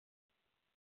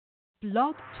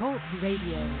Blog Talk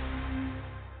Radio.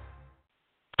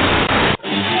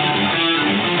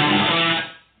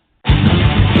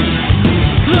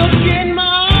 Look in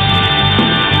my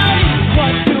eyes,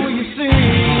 what do you see?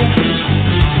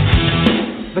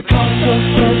 The cost of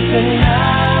personality.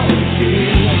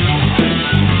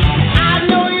 I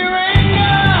know your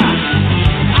anger,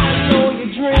 I know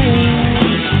your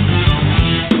dreams.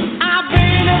 I've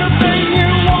been everything you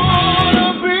wanna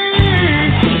be.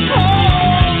 Oh,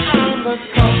 I'm the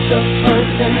cost of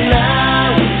personality.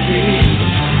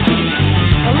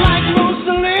 Like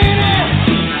Mussolini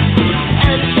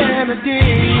and Kennedy,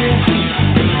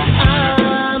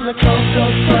 I'm the coast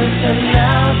of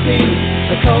personality,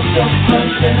 the coast of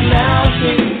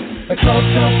personality, the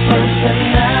coast of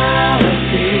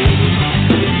personality.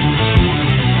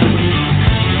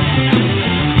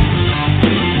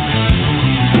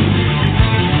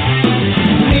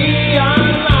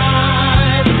 Neon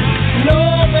lights,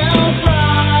 Nobel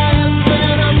Prize,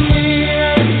 when I'm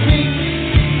near, see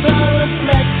the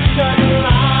reflection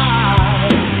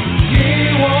light. You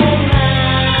won't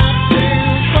have to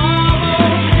follow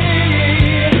me,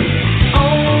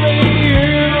 only you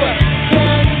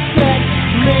can set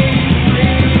me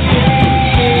free.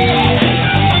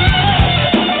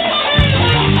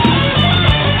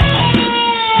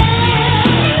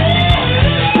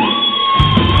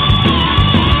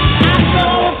 I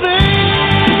know things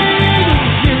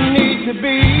you need to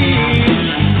be.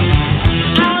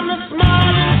 I'm the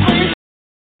smartest place.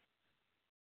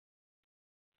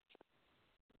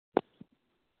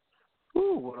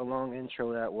 Ooh, what a long intro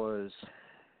that was,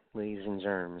 ladies and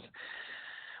germs.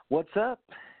 What's up?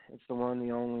 It's the one,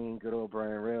 the only, good old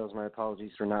Brian Rails. My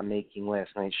apologies for not making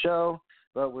last night's show,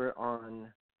 but we're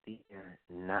on the air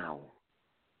now.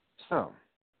 So,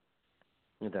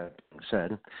 with that being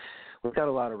said, we've got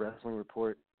a lot of wrestling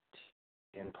report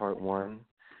in part one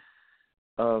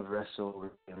of Wrestle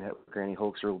Network. Granny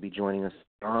Hoaxer will be joining us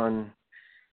on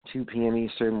 2 p.m.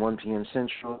 Eastern, 1 p.m.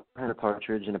 Central, and a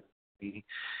partridge and a pea.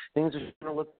 Things are starting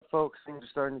to look, folks. Things are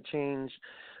starting to change.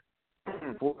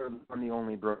 I'm the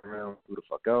only broken around. Who the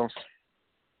fuck else?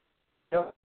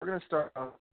 Yep, we're going to start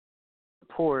off the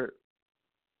report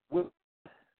with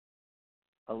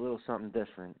a little something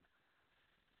different.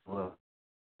 Well,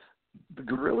 the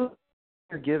Guerillas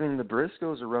are giving the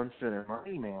Briscoes a run for their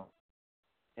money, man.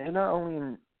 And not only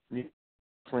in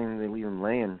wrestling, they leave them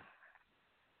laying.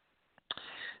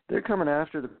 They're coming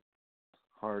after the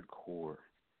hardcore.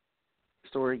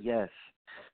 Story, yes.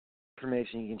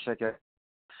 Information you can check out.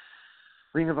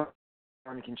 Ring of Honor,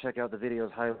 you can check out the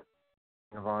videos, Ring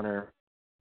of Honor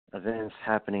events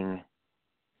happening.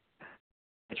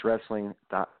 It's wrestling.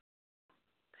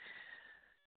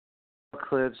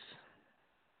 Clips,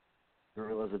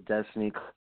 Guerillas of Destiny,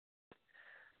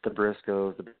 the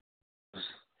Briscoes,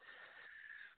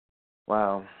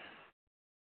 wow.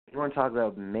 You want to talk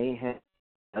about mayhem,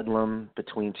 bedlam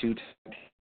between two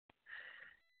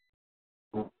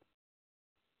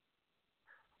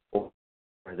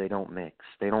or they don't mix.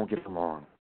 They don't get along.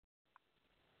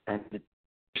 And the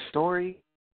story,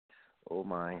 oh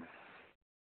my.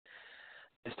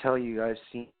 Just tell you, I've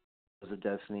seen the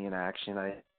Destiny in action.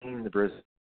 I've seen the Briscoes,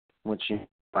 which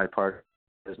by part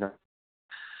is not.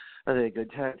 Are they a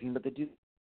good tag team? But they do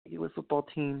a football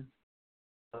team.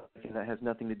 And that has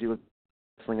nothing to do with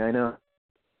wrestling. I know,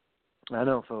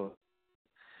 folks.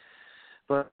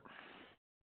 But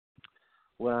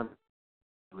what I'm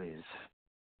doing is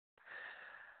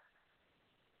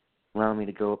allow me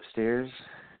to go upstairs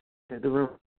to the room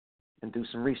and do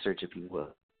some research, if you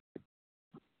will.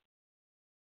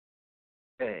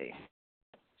 Okay.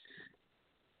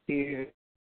 Here,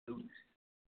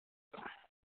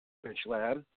 Rich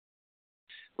Lab.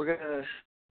 We're gonna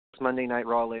Monday Night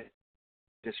Raw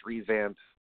this revamp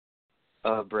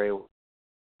of Bray.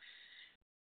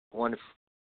 Wonderful,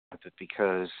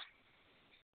 because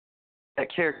that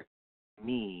character,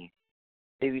 me,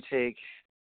 maybe take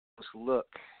a look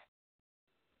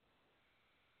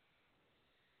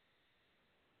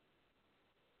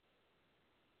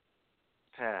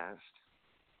past.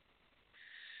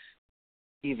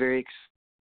 Be very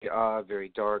odd, very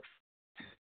dark,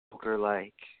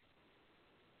 Joker-like.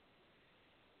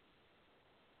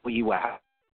 Wow.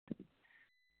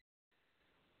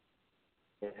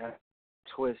 It had a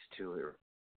twist to it.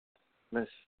 I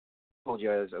told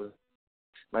you I was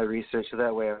my research, so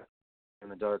that way I'm in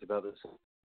the dark about this.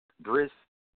 Briscoe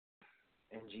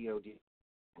and G.O.D.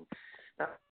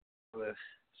 With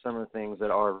some of the things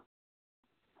that are,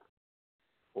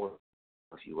 or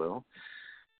if you will,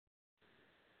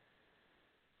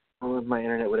 if my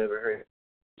internet would ever hurt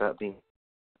about being.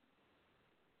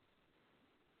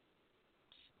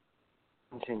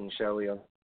 continue, shall we? I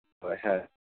had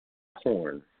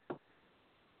porn.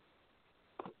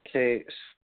 Okay.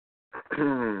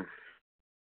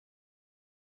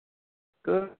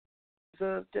 Good.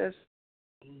 The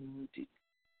destiny.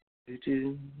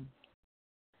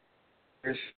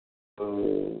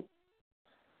 So,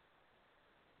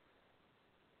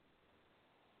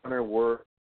 honor work.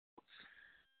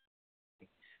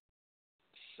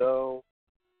 So,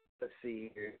 let's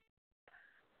see here.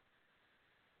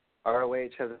 ROH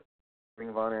has a Ring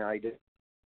of Honor. I did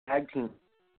tag team.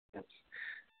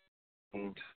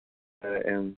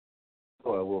 And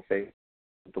we'll face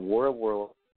the War of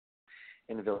Worlds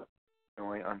in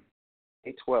Illinois on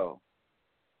May 12th.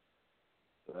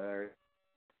 So there.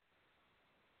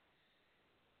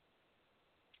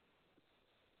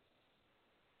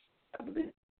 A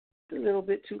little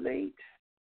bit too late.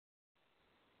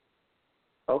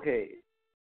 Okay, it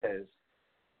says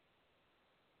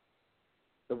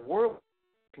the War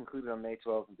concluded on May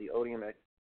 12th with the Odium X,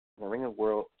 the Ring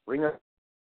of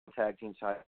Tag Team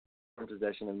title in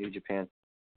possession of New Japan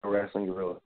Wrestling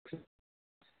Guerillas.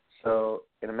 So,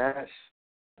 in a match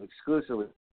exclusively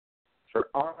for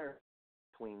honor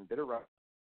between Bitter Rock,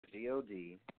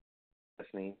 G.O.D.,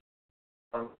 listening,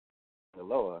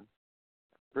 Loa,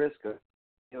 Briscoe,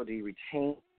 G.O.D.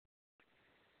 retained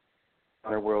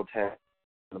Honor World Tag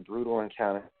in a brutal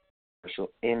encounter, special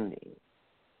ending.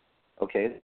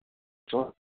 Okay.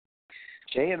 So,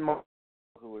 Jay and Mark,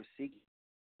 who were seeking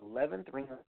 11th ring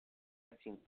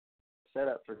team set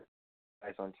up for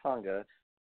guys on Tonga,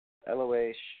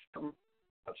 LOA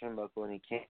Turnbuckle, and he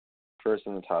came first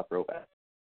in the top rope.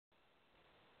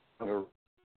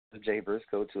 Jay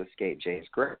Briscoe to escape Jay's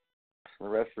grip. The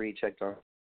referee checked on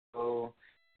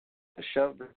the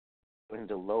shove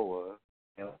into Loa,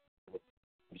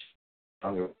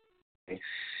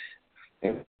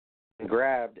 and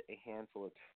grabbed a handful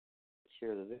of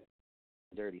cure the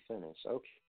dirty finish. Okay.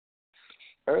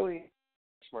 Early,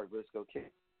 Mark Briscoe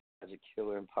kicked as a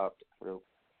killer and popped rope.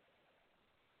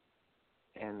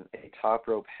 And a top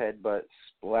rope headbutt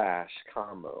splash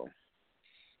combo.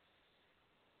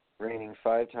 Reigning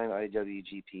 5-time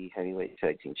IWGP Heavyweight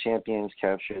Tag Team Champions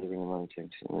capture the Ring of Honor Tag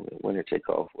Team winner take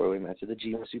all 4-way match of the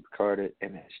G1 Supercard at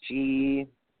MSG.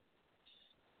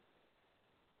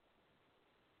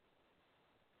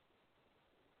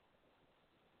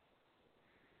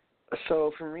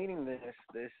 So from reading this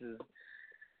is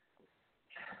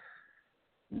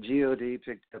G.O.D.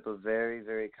 picked up a very,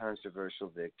 very controversial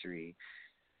victory.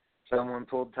 Someone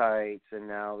pulled tights, and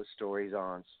now the story's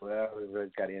on. So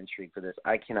everybody's got intrigue for this.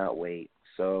 I cannot wait.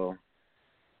 So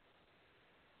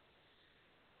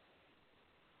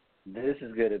this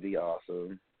is going to be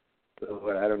awesome. So,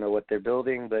 I don't know what they're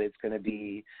building, but it's going to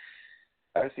be.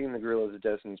 I've seen the Guerillas of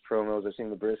Destiny's promos. I've seen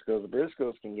the Briscoes. The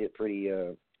Briscoes can get pretty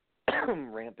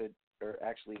rampant, or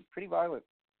actually pretty violent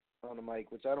on the mic,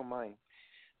 which I don't mind,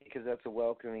 because that's a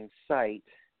welcoming sight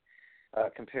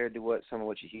compared to some of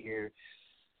what you hear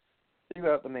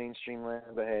throughout the mainstream land.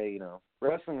 But hey,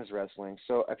 wrestling is wrestling.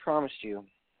 So I promised you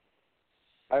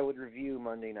I would review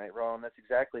Monday Night Raw, and that's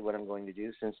exactly what I'm going to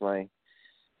do since my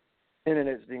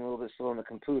internet's being a little bit slow on the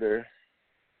computer.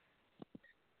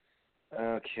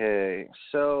 Okay,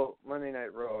 so Monday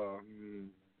Night Raw,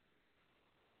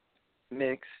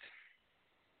 mixed,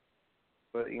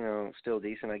 but still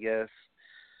decent, I guess.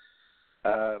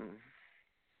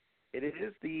 It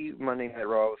is the Monday Night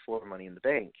Raw before Money in the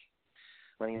Bank.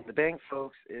 Money in the Bank,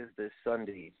 folks, is this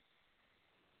Sunday.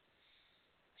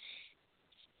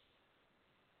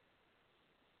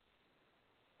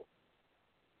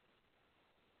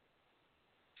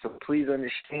 So please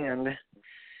understand that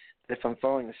if I'm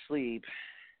falling asleep,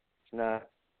 it's not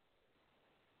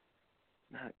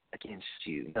against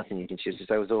you. Nothing against you. It's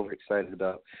just I was overexcited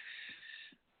about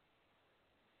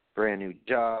brand new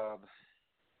job,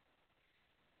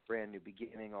 brand new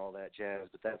beginning, all that jazz,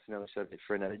 but that's no subject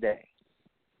for another day.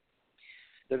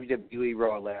 WWE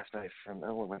Raw last night from,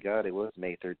 oh my God, it was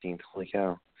May 13th. Holy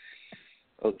cow.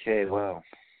 Okay, well.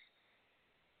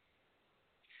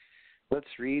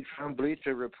 Let's read from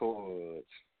Bleacher Report.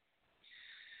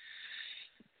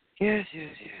 Yes.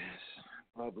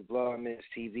 Blah, blah, blah, Miss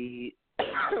TV.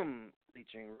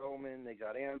 Featuring Roman. They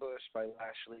got ambushed by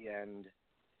Lashley and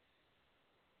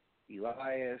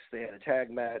Elias. They had a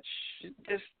tag match.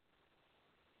 Just,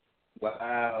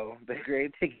 wow. The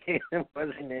great big game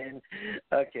wasn't in.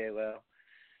 Okay, well.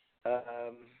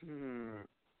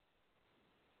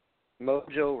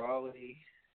 Mojo Rawley.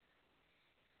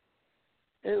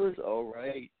 It was all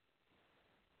right.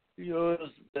 It was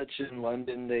in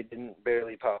London. They didn't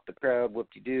barely pop the crowd.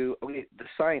 Whoop-de-doo. Okay, the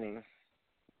signing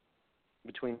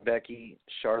between Becky,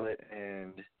 Charlotte,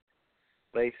 and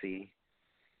Lacey.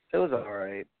 It was all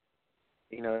right.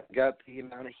 You know, it got the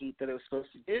amount of heat that it was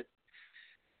supposed to get,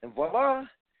 and voila,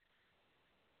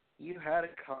 you had a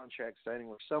contract signing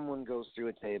where someone goes through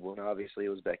a table, and obviously it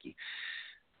was Becky,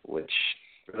 which,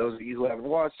 for those of you who haven't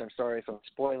watched, I'm sorry if I'm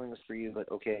spoiling this for you,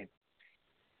 but okay.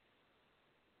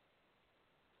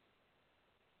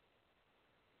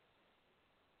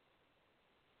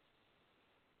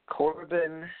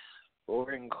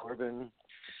 Boring Corbin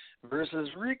versus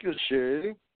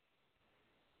Ricochet.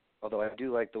 Although I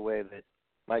do like the way that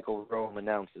Michael Rome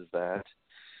announces that,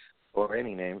 or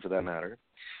any name for that matter.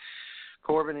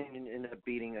 Corbin ended up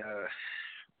beating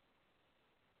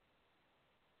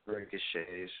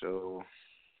Ricochet, so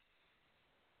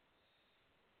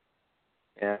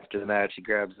after the match he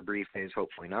grabs the briefcase,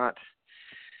 hopefully not,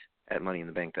 at Money in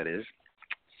the Bank that is.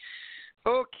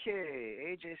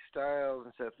 Okay, AJ Styles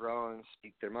and Seth Rollins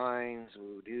speak their minds.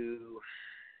 Woo-doo.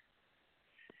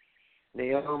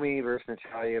 Naomi versus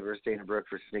Natalya versus Dana Brooke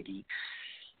versus Nikki.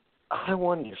 I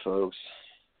wonder, folks,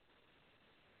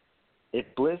 if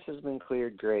Bliss has been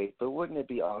cleared, great, but wouldn't it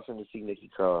be awesome to see Nikki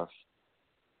Cross?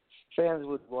 Fans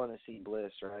would want to see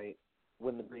Bliss, right?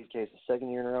 Win the briefcase the second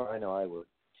year in a row? I know I would.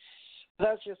 But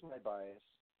that's just my bias,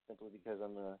 simply because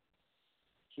I'm a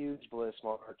huge Bliss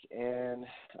mark, and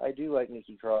I do like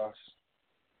Nikki Cross.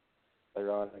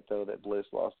 Ironic, though, that Bliss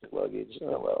lost his luggage.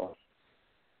 Oh, well.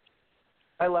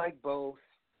 I like both,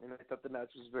 and I thought the match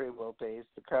was very well paced.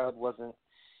 The crowd wasn't.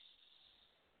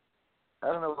 I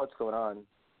don't know what's going on.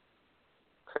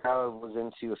 The crowd was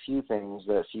into a few things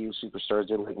that a few superstars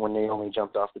did, like when Naomi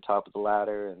jumped off the top of the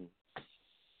ladder and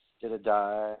did a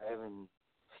dive,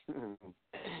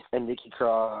 and Nikki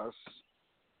Cross.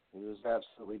 It was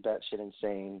absolutely batshit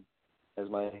insane, as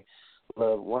one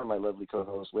of my lovely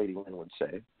co-hosts, Lady Lynn, would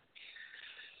say.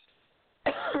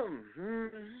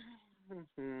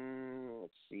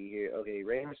 Let's see here. Okay,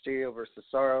 Rey Mysterio versus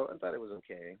Cesaro. I thought it was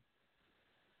okay.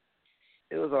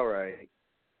 It was all right.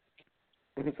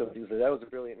 So people say that was a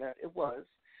brilliant match. It was.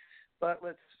 But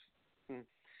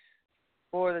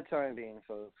for the time being,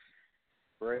 folks,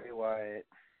 Bray Wyatt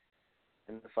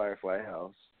in the Firefly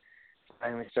House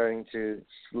finally starting to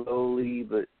slowly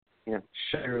but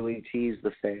surely tease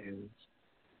the fans.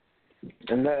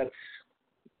 And that's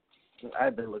what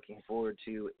I've been looking forward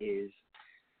to, is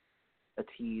a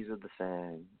tease of the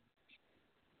fans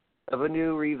of a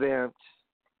new revamped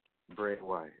Bray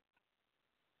Wyatt.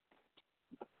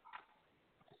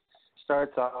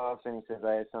 Starts off and he says,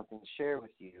 I have something to share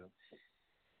with you.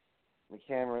 The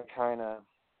camera kind of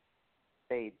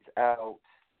fades out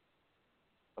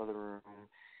of the room,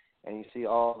 and you see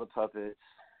all the puppets,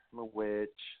 the witch,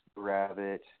 the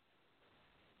rabbit,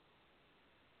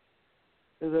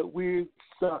 there's that weird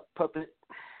sock puppet.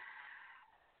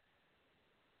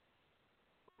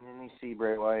 And then you see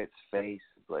Bray Wyatt's face,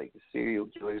 like a serial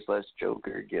killer /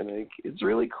 Joker gimmick. It's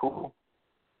really cool.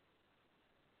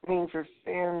 I mean, for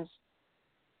fans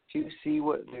to see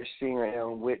what they're seeing right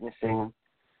now and witnessing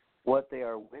what they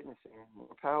are witnessing, more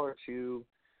power to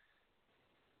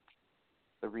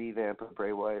the revamp of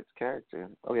Bray Wyatt's character.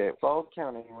 Okay, Falls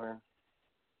Count Anywhere.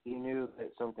 You knew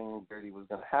that something dirty was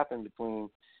going to happen between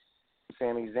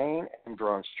Sami Zayn and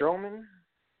Braun Strowman.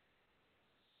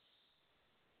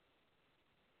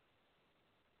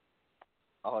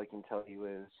 All I can tell you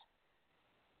is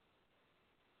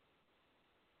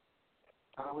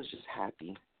I was just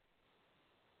happy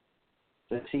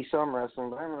to see some wrestling,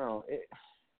 but I don't know.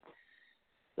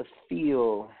 The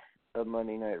feel of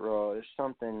Monday Night Raw, there's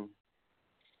something.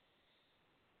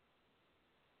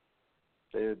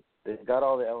 They've got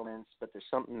all the elements, but there's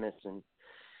something missing.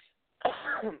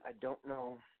 I don't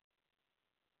know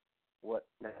what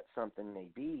that something may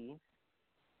be.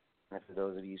 And for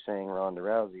those of you saying Ronda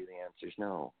Rousey, the answer is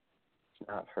no. It's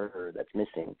not her that's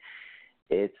missing.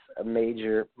 It's a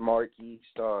major marquee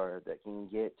star that can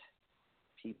get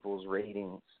people's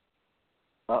ratings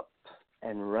up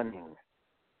and running.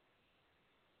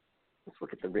 Let's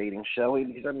look at the ratings, shall we?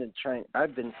 Because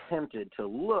I've been tempted to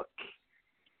look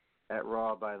at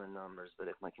Raw by the numbers, but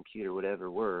if my computer would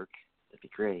ever work, that'd be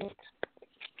great.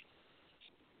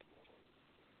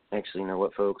 Actually, you know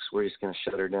what, folks? We're just going to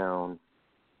shut her down.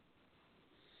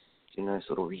 Do a nice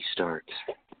little restart.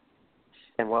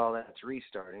 And while that's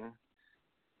restarting,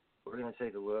 we're going to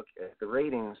take a look at the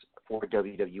ratings for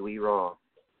WWE Raw.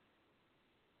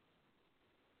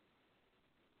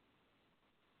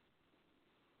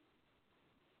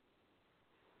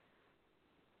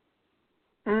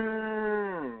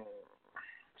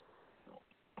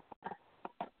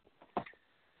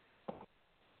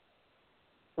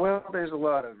 Well, there's a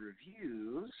lot of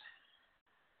reviews.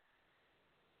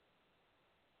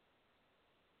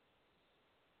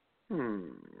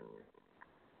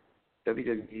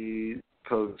 WWE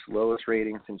posts lowest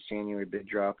rating since January, big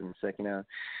drop in the second hour.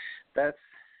 That's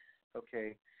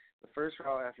okay. The first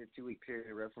Raw after a 2-week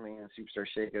period, WrestleMania Superstar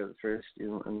Shakeout, the first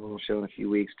little show in a few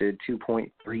weeks, did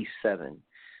 2.37.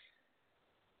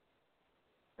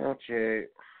 Okay.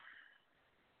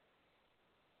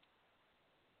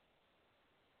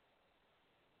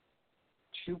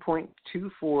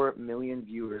 2.24 million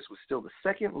viewers was still the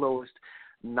second lowest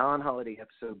non-holiday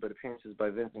episode, but appearances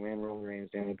by Vince McMahon, Roman Reigns,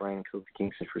 Daniel Bryan, and Kofi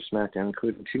Kingston for SmackDown,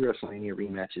 including 2 WrestleMania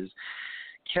rematches,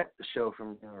 kept the show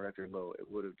from being a record low.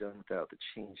 It would have done without the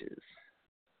changes.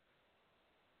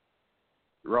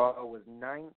 Raw was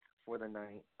 9th for the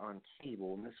night on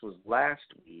cable, and this was last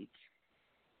week.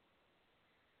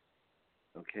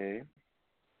 Okay.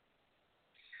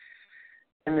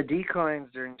 And the declines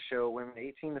during the show, women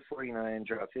 18 to 49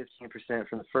 dropped 15%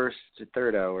 from the first to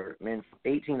third hour. Men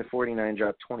 18 to 49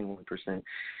 dropped 21%.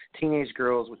 Teenage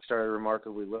girls, which started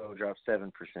remarkably low, dropped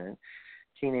 7%.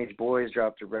 Teenage boys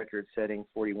dropped a record-setting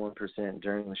 41%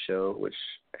 during the show, which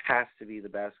has to be the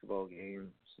basketball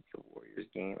game, the Warriors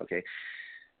game. Okay,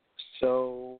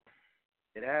 so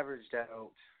it averaged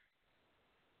out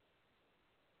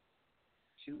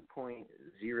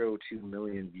 2.02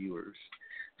 million viewers.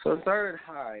 So it started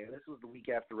high. This was the week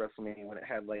after WrestleMania when it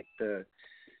had like the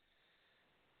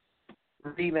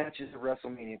rematches of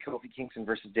WrestleMania, Kofi Kingston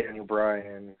versus Daniel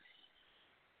Bryan,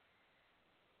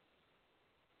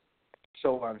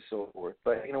 so on and so forth.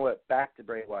 But you know what? Back to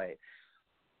Bray Wyatt.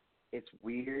 It's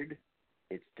weird.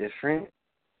 It's different.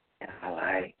 And I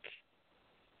like.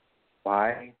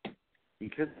 Why?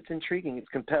 Because it's intriguing. It's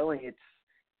compelling. It's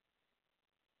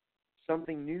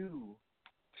something new.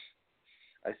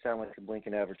 I sound like a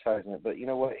blinking advertisement, but you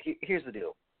know what? Here's the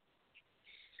deal.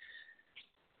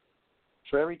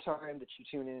 For every time that you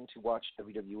tune in to watch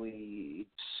WWE, it's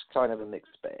kind of a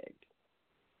mixed bag.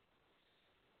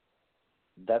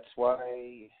 That's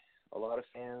why a lot of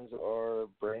fans are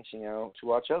branching out to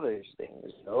watch other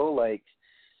things. You know, like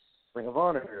Ring of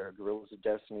Honor, Guerillas of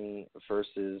Destiny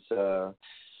versus the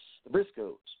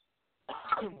Briscoes,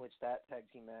 which that tag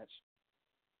team match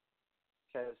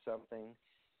has something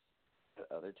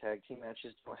that other tag team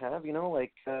matches don't have, you know,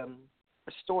 like a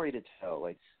story to tell.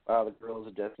 Like, wow, the Guerillas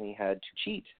of Destiny had to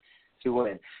cheat to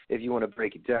win. If you want to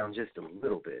break it down just a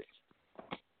little bit,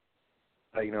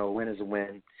 you know, a win is a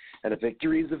win, and a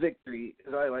victory is a victory,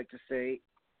 as I like to say.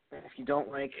 If you don't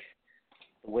like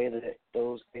the way that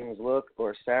those things look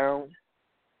or sound,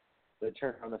 but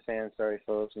turn on the fan. Sorry,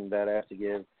 folks, and that I have to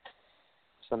give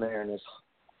some air in this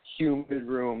humid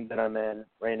room that I'm in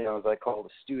right now, as I call the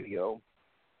studio.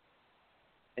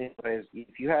 Anyways,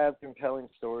 if you have compelling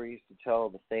stories to tell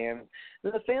the fans,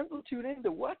 then the fans will tune in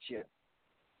to watch you.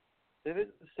 If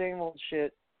it's the same old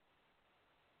shit,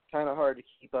 kind of hard to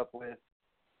keep up with,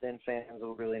 then fans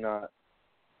will really not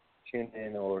tune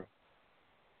in or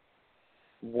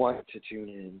want to tune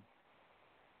in.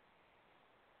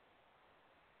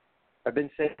 I've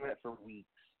been saying that for weeks.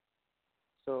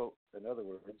 So, in other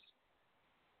words,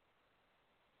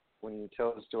 when you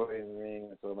tell the story in the ring,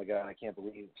 it's, oh my God, I can't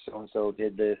believe so-and-so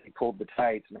did this. He pulled the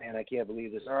tights. Man, I can't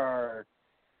believe this. All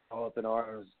up in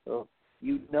arms. So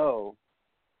you know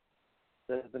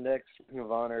that the next Ring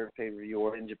of Honor pay-per-view,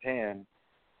 or in Japan,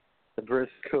 the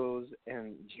Briscoes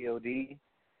and G.O.D.,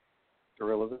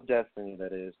 Guerillas of Destiny,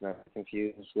 that is, not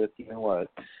confused with, you know what.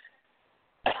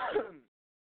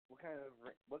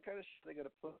 what kind of shit are they going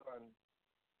to put on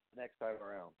next time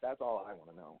around? That's all I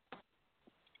want to know.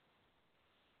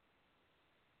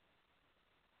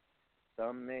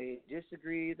 Some may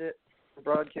disagree that we're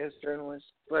broadcast journalists,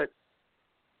 but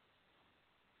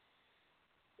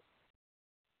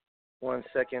 1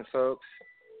 second, folks.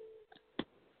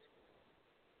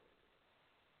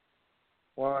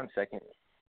 1 second.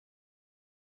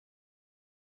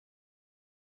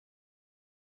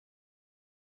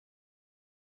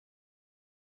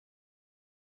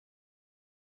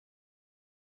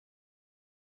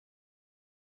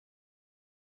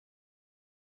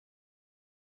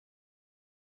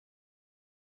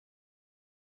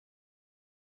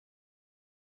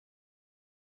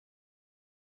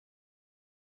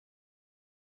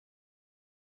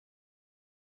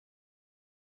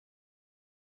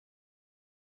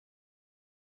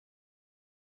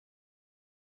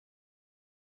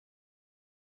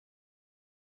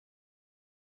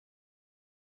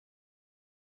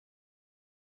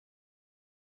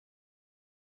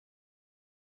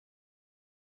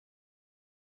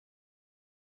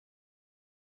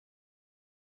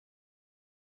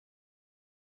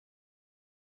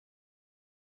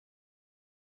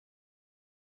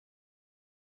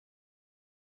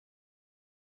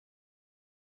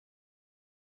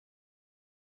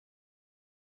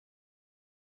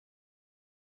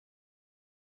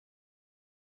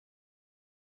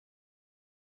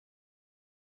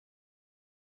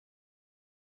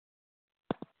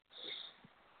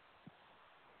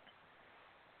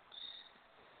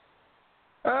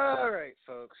 All right,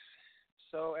 folks.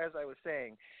 So, as I was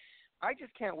saying, I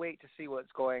just can't wait to see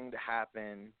what's going to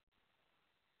happen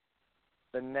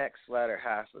the next latter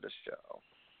half of the show.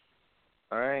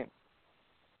 All right?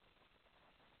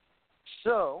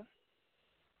 So,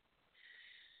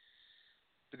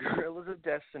 the Guerillas of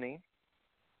Destiny,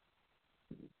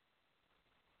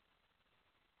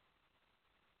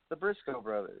 the Briscoe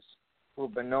brothers, who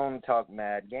have been known to talk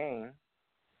mad game,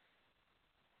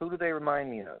 who do they remind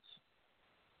me of?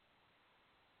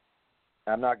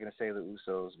 I'm not going to say the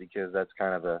Usos because that's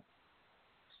kind of a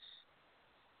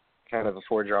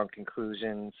foregone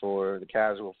conclusion for the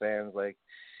casual fans. Like,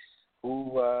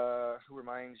 who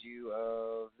reminds you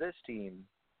of this team?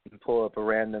 You can pull up a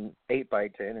random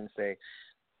 8x10 and say,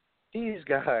 these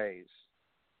guys.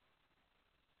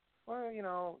 Well, you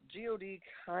know, God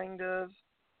kind of.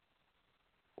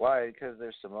 Why? Because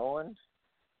they're Samoan?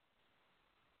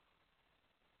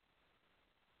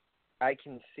 I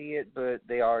can see it, but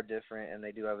they are different, and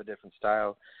they do have a different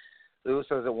style. The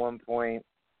Usos at one point,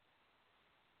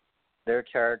 their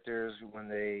characters,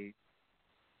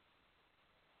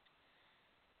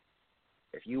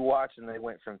 if you watch them, they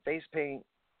went from face paint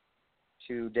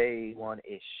to day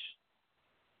one-ish.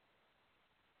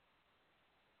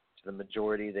 To the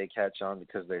majority, they catch on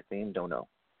because their theme, don't know.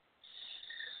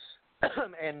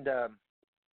 And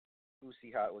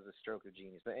Uzi Hot was a stroke of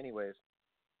genius. But anyways,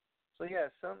 so yeah,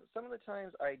 some of the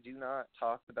times I do not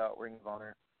talk about Ring of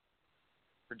Honor,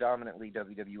 predominantly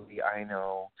WWE, I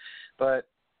know. But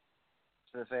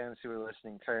to the fans who are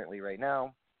listening currently right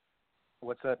now,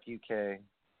 what's up, UK?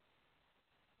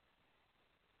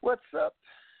 What's up,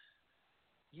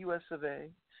 US of A?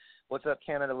 What's up,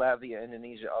 Canada, Latvia,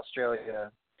 Indonesia,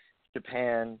 Australia,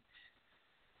 Japan?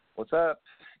 What's up,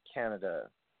 Canada?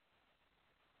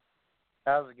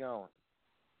 How's it going?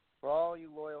 For all you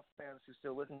loyal fans who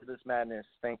still listen to this madness,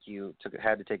 thank you.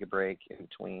 Had to take a break in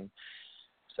between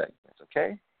segments,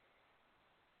 okay?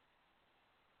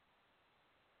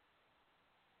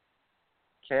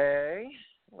 Okay,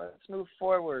 let's move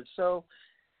forward. So,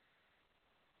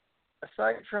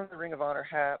 aside from the Ring of Honor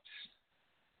haps,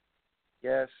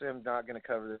 yes, I'm not going to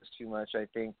cover this too much. I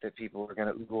think that people are going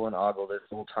to oogle and ogle this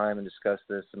whole time and discuss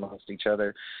this amongst each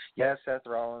other. Yes, Seth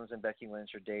Rollins and Becky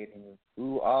Lynch are dating.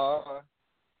 Ooh, ah.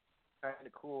 Kind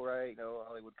of cool, right? No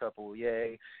Hollywood couple,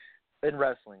 yay. In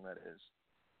wrestling, that is.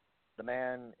 The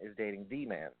man is dating the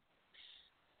man.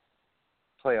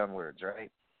 Play on words,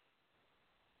 right?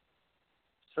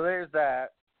 So there's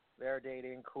that. They're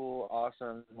dating, cool,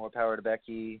 awesome. More power to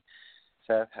Becky.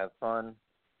 Seth, have fun.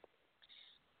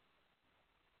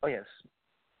 Oh, yes.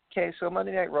 Okay, so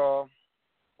Monday Night Raw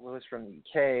was from the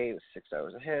UK. It was 6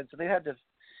 hours ahead. So they had to,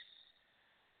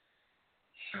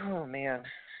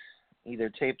 either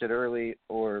taped it early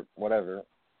or whatever.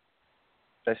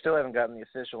 I still haven't gotten the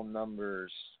official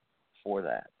numbers for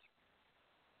that.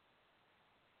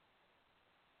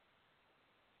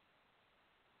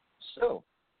 So,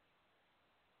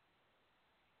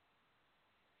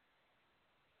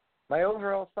 my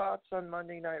overall thoughts on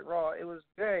Monday Night Raw, it was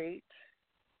great.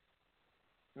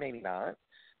 Maybe not.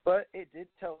 But it did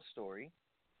tell a story.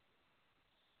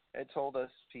 It told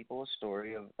us people a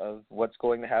story of what's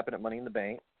going to happen at Money in the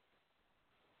Bank.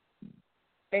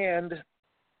 And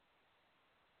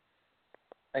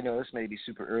I know this may be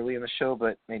super early in the show,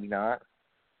 but maybe not.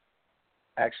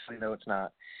 Actually, no, it's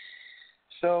not.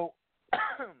 So, in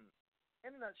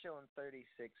a nutshell, in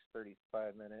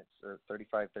 35 minutes, or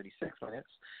 36 minutes,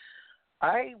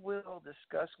 I will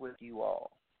discuss with you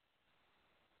all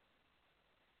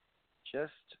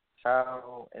just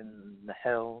how in the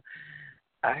hell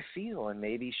I feel and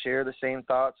maybe share the same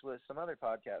thoughts with some other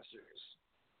podcasters.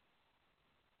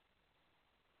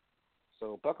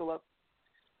 So buckle up,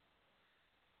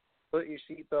 put your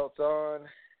seatbelts on,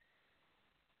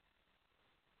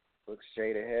 look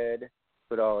straight ahead,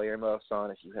 put all earmuffs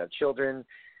on if you have children.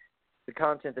 The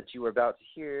content that you are about to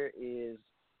hear is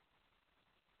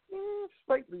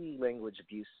slightly language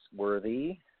abuse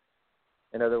worthy.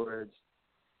 In other words,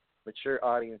 mature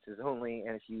audiences only,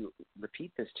 and if you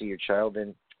repeat this to your child,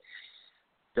 then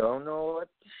don't know what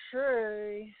to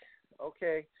say.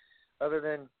 Okay, other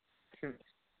than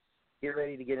get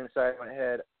ready to get inside my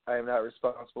head, I am not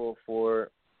responsible for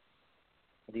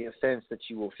the offense that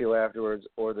you will feel afterwards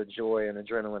or the joy and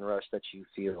adrenaline rush that you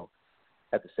feel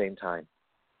at the same time.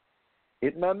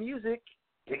 Hit my music.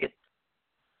 Dig it.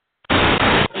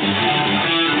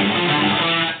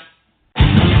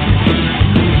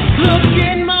 Look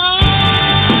in my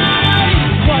eyes,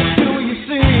 what do you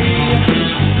see?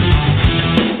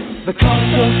 The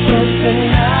cult of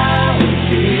personality.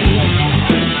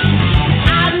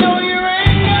 I know your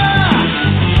anger,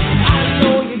 I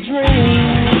know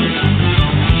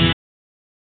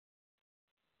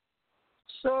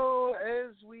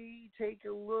take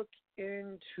a look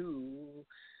into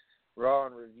Raw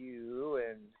and Review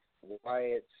and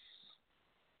Wyatt's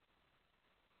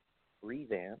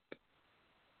revamp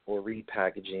or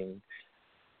repackaging,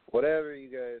 whatever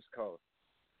you guys call it.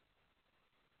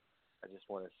 I just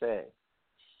want to say,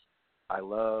 I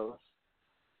love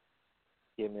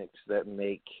gimmicks that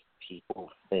make people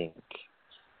think,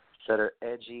 that are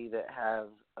edgy, that have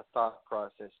a thought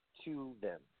process to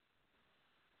them.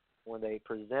 When they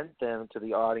present them to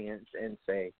the audience and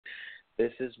say,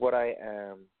 this is what I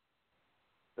am,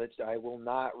 but I will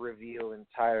not reveal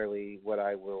entirely what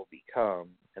I will become.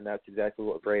 And that's exactly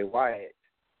what Bray Wyatt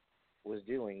was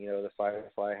doing. You know, the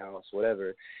Firefly House,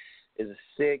 whatever, is a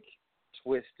sick,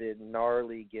 twisted,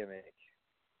 gnarly gimmick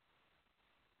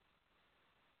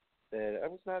that I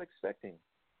was not expecting.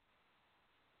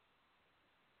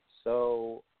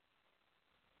 So,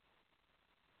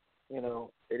 you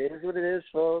know, it is what it is,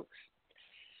 folks.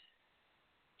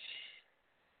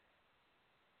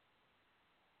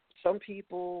 Some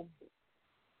people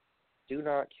do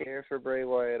not care for Bray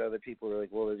Wyatt. Other people are like,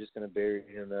 well, they're just going to bury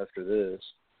him after this.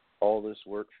 All this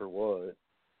work for what?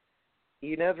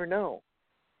 You never know.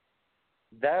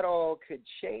 That all could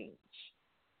change.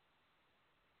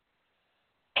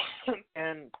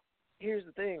 And here's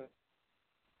the thing.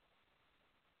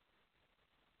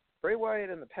 Bray Wyatt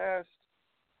in the past,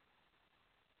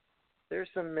 there's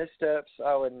some missteps,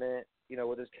 I'll admit, you know,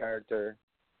 with his character.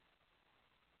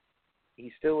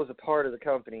 He still was a part of the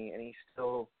company, and he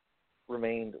still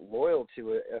remained loyal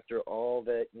to it after all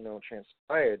that, you know,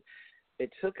 transpired.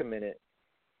 It took a minute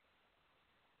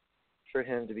for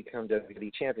him to become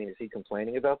WWE champion. Is he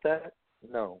complaining about that?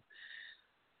 No.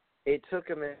 It took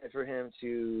a minute for him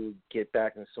to get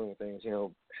back in the swing of things, you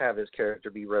know, have his character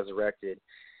be resurrected.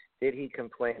 Did he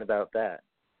complain about that?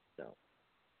 No.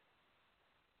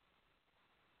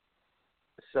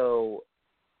 So,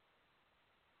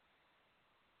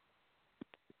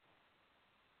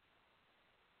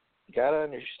 you gotta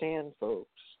understand,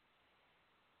 folks,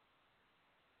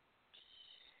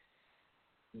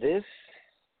 this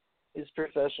is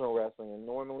professional wrestling, and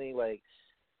normally,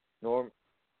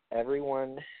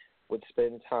 everyone would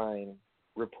spend time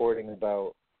reporting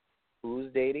about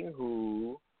who's dating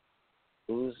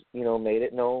who's, you know, made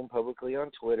it known publicly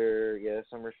on Twitter. Yes,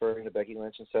 I'm referring to Becky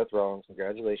Lynch and Seth Rollins.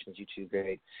 Congratulations, you two,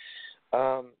 great.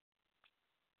 I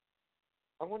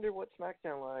wonder what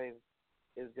SmackDown Live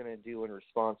is going to do in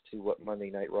response to what Monday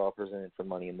Night Raw presented for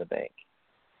Money in the Bank.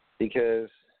 Because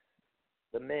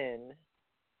the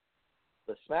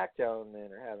SmackDown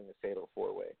men are having a fatal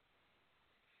four-way.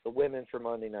 The women for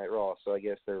Monday Night Raw, so I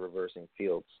guess they're reversing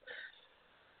fields.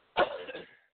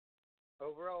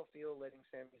 Overall feel letting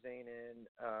Sami Zayn in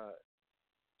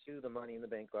to the Money in the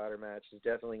Bank ladder match is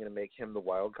definitely going to make him the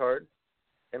wild card.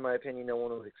 In my opinion, no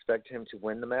one would expect him to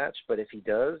win the match, but if he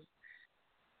does,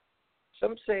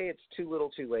 some say it's too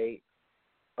little too late.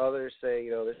 Others say,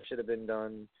 you know, this should have been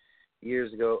done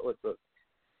years ago. Look,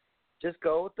 just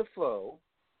go with the flow.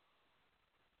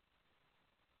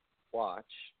 Watch.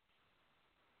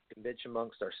 We can bitch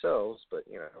amongst ourselves, but,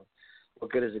 you know,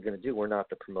 what good is it going to do? We're not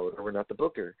the promoter. We're not the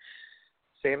booker.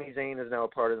 Sami Zayn is now a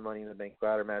part of the Money in the Bank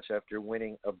ladder match after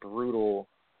winning a brutal,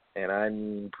 and I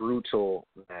mean brutal,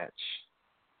 match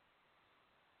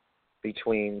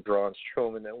between Braun and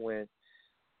Strowman that went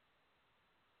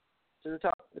to the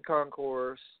top of the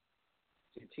concourse,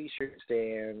 to the T-shirt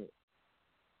stand.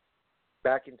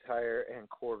 McIntyre and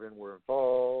Corbin were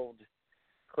involved.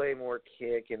 Claymore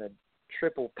kick and a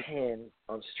triple pin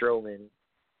on Strowman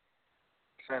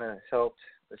kind of helped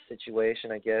the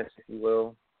situation, I guess, if you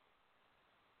will.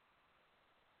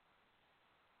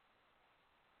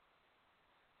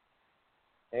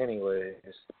 Anyways,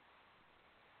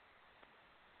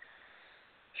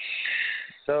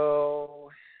 so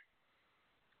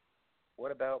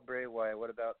what about Bray Wyatt? What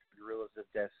about the Guerillas of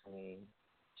Destiny?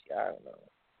 Gee, I don't know.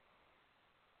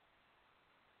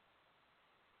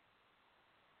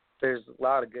 There's a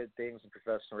lot of good things in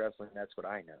professional wrestling. That's what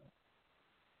I know.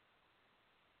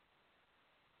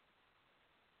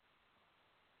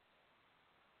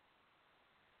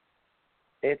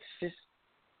 It's just,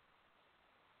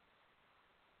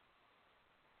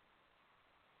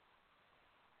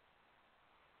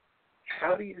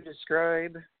 how do you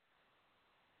describe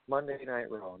Monday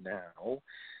Night Raw now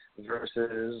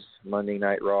versus Monday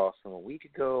Night Raw from a week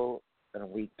ago and a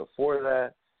week before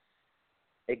that?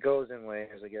 It goes in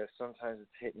waves, I guess. Sometimes it's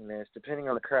hit and miss, depending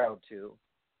on the crowd, too.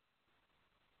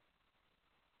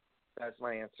 That's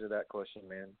my answer to that question,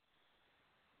 man.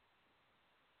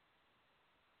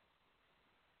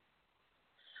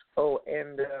 Oh,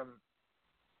 and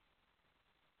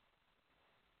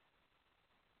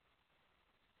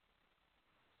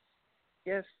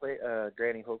guess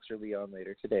Granny Hooks will be on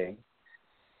later today.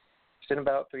 It's been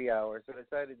about 3 hours, so I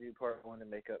decided to do part 1 to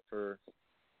make up for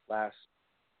last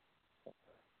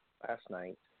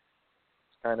night.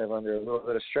 It's kind of under a little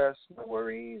bit of stress. No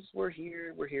worries. We're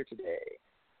here. We're here today.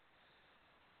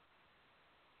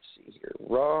 Let's see here.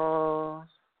 Raw.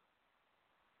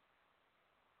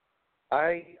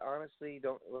 I honestly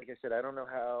don't, like I said, I don't know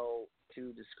how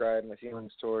to describe my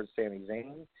feelings towards Sami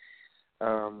Zayn.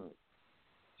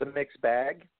 It's a mixed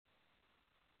bag,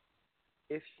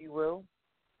 if you will.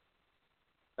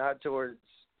 Not towards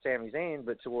Sami Zayn,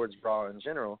 but towards Raw in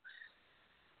general.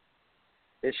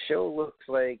 This show looks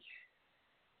like,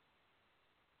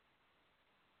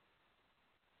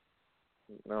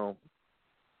 no,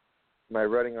 am I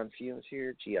running on fumes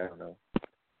here? Gee, I don't know.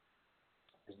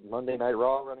 Is Monday Night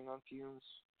Raw running on fumes?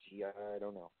 Gee, I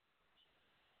don't know.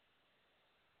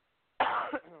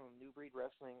 New Breed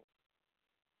Wrestling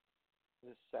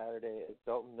this Saturday at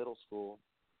Dalton Middle School.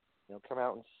 Come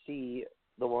out and see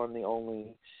the one, the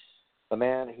only, the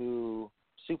man who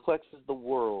suplexes the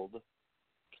world,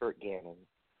 Kurt Gannon.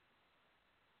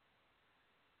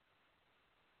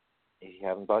 If you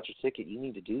haven't bought your ticket, you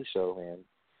need to do so, man.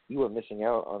 You are missing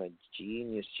out on a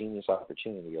genius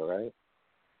opportunity, all right?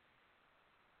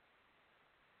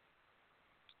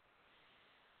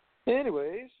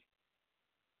 Anyways,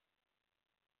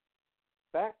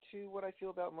 back to what I feel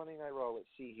about Monday Night Raw. Let's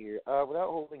see here. Without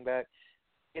holding back,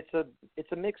 it's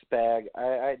a mixed bag.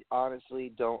 I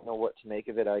honestly don't know what to make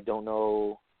of it. I don't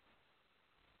know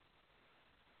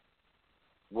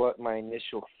what my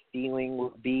initial feeling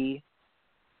would be.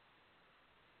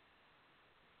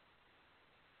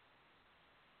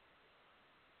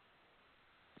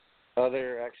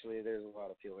 There's a lot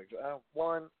of feelings.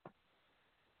 One,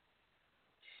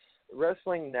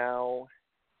 wrestling now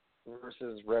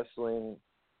versus wrestling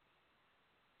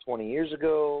 20 years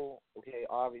ago, okay,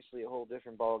 obviously a whole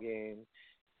different ball game.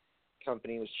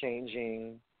 Company was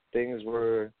changing. Things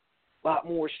were a lot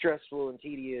more stressful and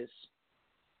tedious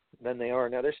than they are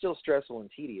now. They're still stressful and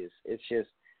tedious. It's just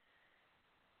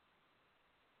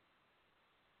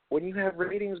when you have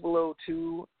ratings below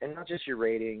 2, and not just your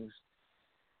ratings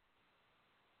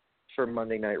for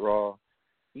Monday Night Raw,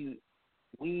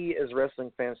 we as wrestling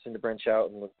fans tend to branch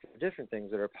out and look for different things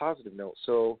that are a positive note.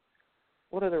 So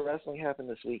what other wrestling happened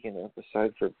this weekend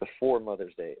besides for before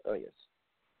Mother's Day? Oh, yes.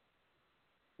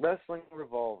 Wrestling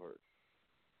Revolver.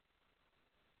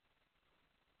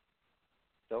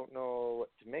 Don't know what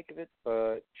to make of it,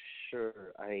 but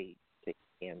sure, I take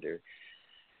a gander.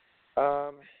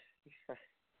 I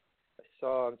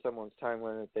saw on someone's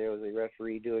timeline that there was a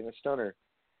referee doing a stunner.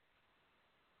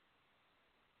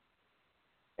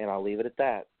 And I'll leave it at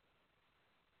that.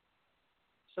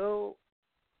 So,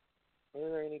 are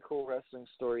there any cool wrestling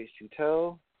stories to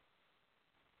tell?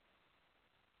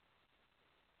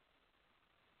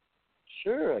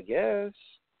 Sure, I guess.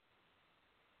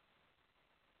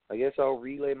 I guess I'll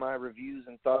relay my reviews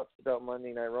and thoughts about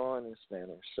Monday Night Raw in this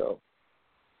manner. So,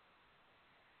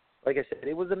 like I said,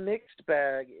 it was a mixed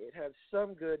bag. It had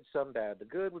some good, some bad. The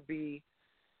good would be,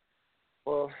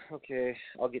 well, okay,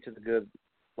 I'll get to the good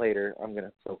later. I'm going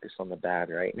to focus on the bad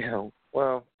right now.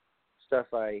 Well,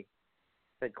 stuff I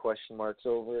had question marks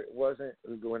over. It wasn't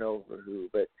who going over who,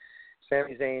 but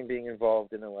Sami Zayn being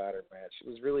involved in a ladder match. It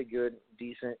was really good,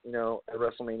 decent, at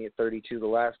WrestleMania 32, the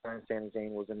last time Sami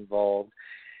Zayn was involved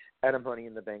at a Money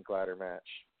in the Bank ladder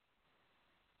match.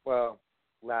 Well,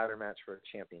 ladder match for a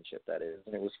championship, that is,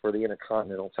 and it was for the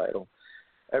Intercontinental title.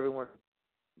 Everyone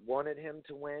wanted him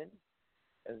to win,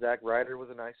 and Zack Ryder was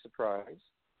a nice surprise.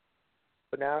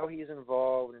 But now he's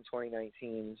involved in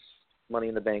 2019's Money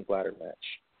in the Bank ladder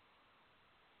match.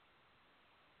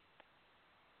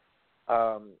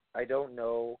 I don't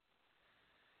know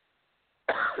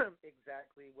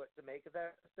exactly what to make of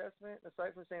that assessment.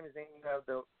 Aside from Sami Zayn, you have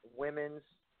the women's,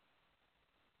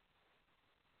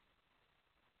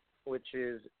 which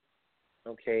is,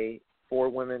 4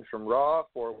 women from Raw,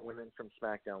 4 women from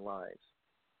SmackDown Live.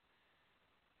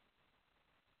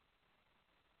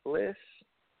 Bliss,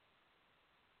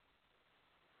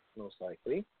 most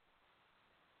likely.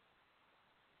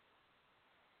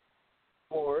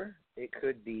 Or it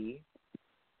could be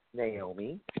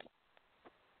Naomi.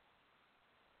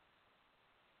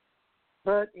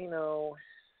 But, we'll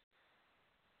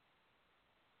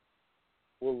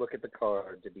look at the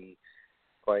card to be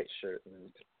quite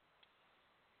certain.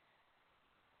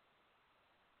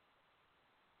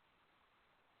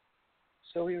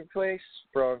 So we replace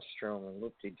Braun Strowman.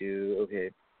 Whoop-de-doo.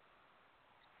 Okay.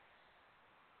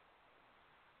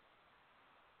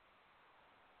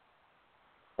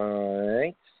 All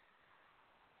right.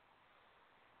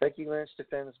 Becky Lynch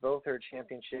defends both her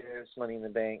championships, Money in the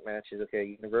Bank matches.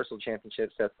 Okay, Universal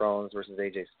Championship, Seth Rollins versus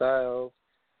AJ Styles.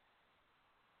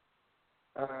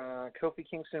 Kofi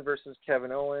Kingston versus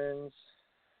Kevin Owens.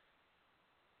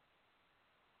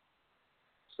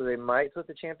 So they might put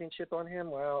the championship on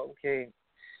him? Wow, okay.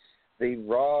 The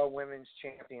Raw Women's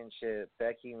Championship,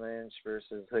 Becky Lynch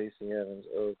versus Lacey Evans.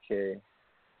 Okay.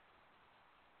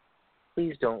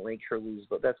 Please don't make her lose,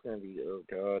 but that's going to be, oh,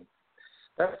 God.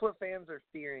 That's what fans are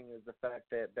fearing, is the fact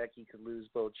that Becky could lose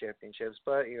both championships.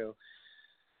 But,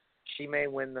 she may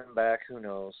win them back. Who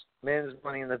knows? Men's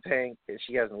Money in the Bank,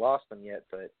 she hasn't lost them yet,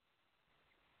 but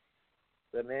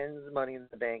the men's Money in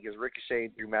the Bank is Ricochet,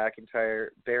 Drew McIntyre,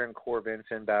 Baron Corbin,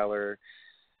 Finn Balor,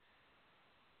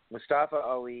 Mustafa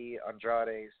Ali,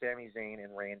 Andrade, Sami Zayn,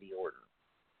 and Randy Orton.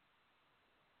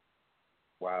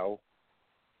 Wow.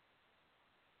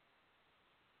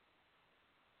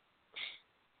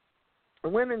 The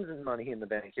women's Money in the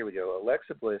Bank, here we go.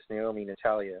 Alexa Bliss, Naomi,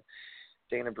 Natalya,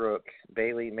 Dana Brooke,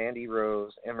 Bayley, Mandy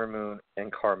Rose, Ember Moon,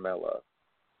 and Carmella.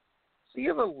 So you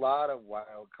have a lot of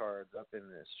wild cards up in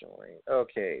this joint.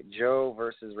 Okay, Joe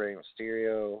versus Rey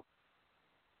Mysterio.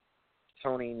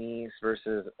 Tony Nese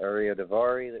versus Ariya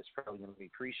Daivari. That's probably going to be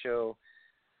pre-show.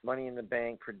 Money in the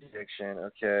Bank prediction.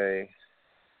 Okay.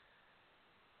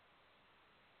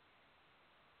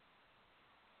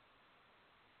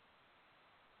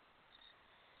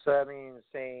 So that means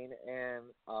Zayn and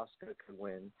Asuka could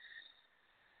win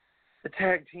the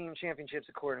tag team championships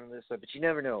according to this, but you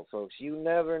never know, folks. You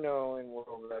never know in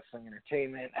World Wrestling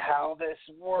Entertainment how this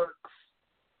works.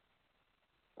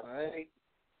 All right?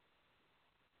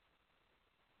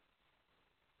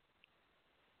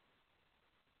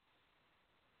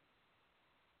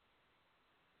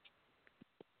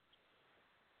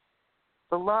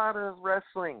 A lot of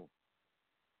wrestling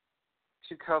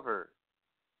to cover,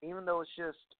 even though it's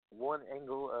just one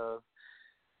angle of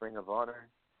Ring of Honor.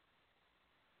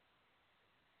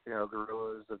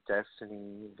 Guerillas of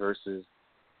Destiny versus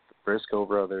the Briscoe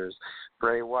brothers,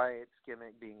 Bray Wyatt's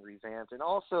gimmick being revamped, and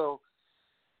also,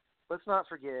 let's not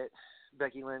forget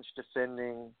Becky Lynch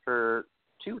defending her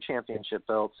 2 championship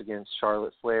belts against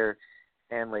Charlotte Flair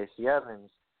and Lacey Evans.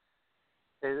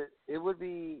 It would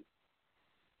be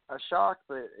a shock,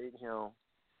 but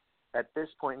at this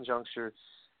point in juncture,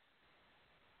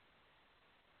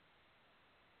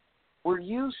 we're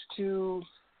used to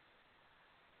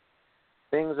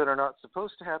things that are not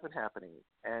supposed to happen happening.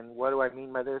 And what do I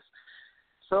mean by this?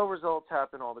 So results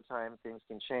happen all the time. Things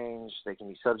can change. They can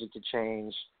be subject to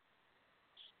change.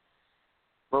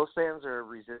 Most fans are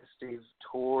resistive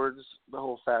towards the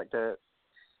whole fact that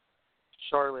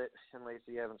Charlotte and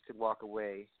Lacey Evans could walk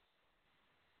away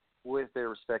with their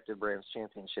respective brands'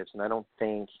 championships. And I don't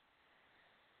think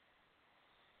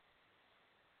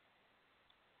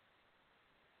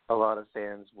a lot of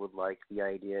fans would like the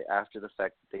idea after the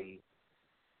fact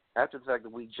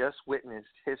that we just witnessed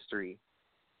history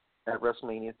at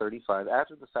WrestleMania 35,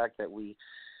 after the fact that we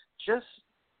just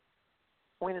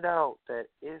pointed out that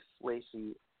if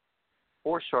Lacey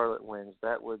or Charlotte wins,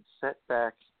 that would set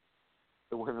back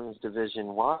the women's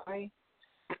division. Why?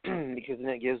 Because then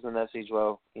it gives the message,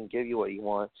 well, we can give you what you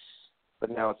want, but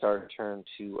now it's our turn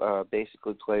to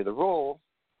basically play the role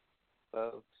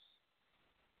of,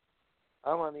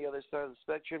 I'm on the other side of the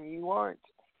spectrum, you aren't.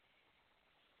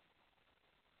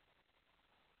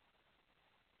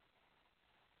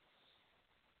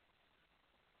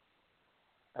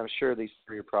 I'm sure these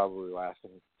 3 are probably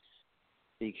laughing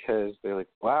because they're like,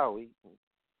 wow, we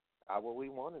got what we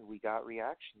wanted. We got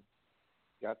reaction.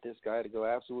 Got this guy to go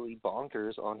absolutely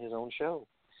bonkers on his own show.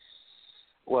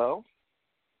 Well,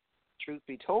 truth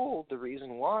be told, the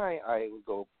reason why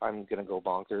I'm going to go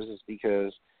bonkers is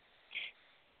because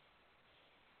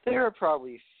there are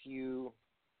probably a few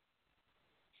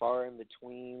far in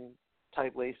between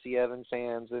type Lacey Evans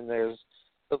fans, and there's,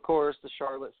 of course, the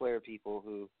Charlotte Flair people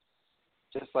who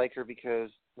just like her because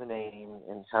the name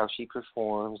and how she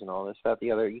performs and all this, that,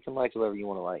 the other. You can like whoever you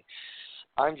want to like.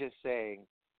 I'm just saying,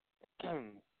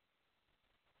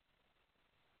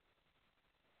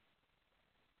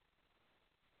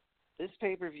 this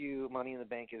pay-per-view, Money in the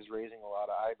Bank, is raising a lot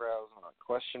of eyebrows and a lot of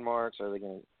question marks. Are they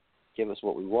going to give us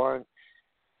what we want?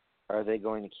 Are they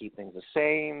going to keep things the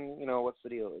same? What's the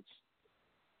deal?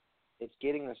 It's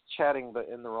getting us chatting, but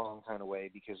in the wrong kind of way,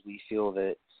 because we feel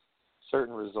that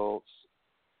certain results,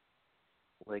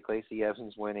 like Lacey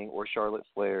Evans winning or Charlotte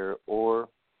Flair, or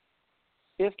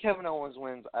if Kevin Owens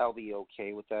wins, I'll be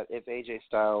okay with that. If AJ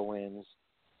Styles wins,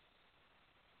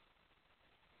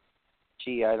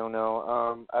 I don't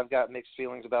know. I've got mixed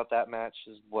feelings about that match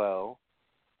as well.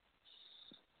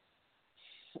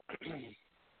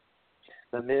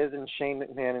 The Miz and Shane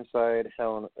McMahon inside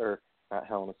not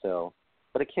Hell in a Cell,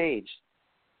 but a cage.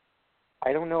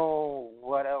 I don't know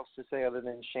what else to say other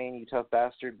than Shane, you tough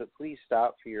bastard, but please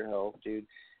stop for your health, dude.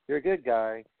 You're a good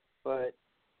guy, but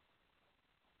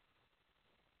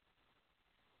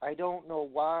I don't know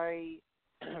why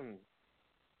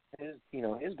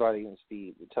his body must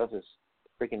be the toughest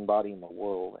freaking body in the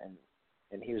world, and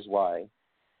here's why.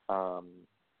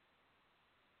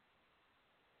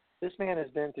 This man has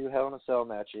been through Hell in a Cell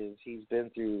matches. He's been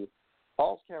through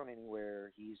Falls Count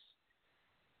Anywhere. He's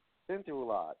been through a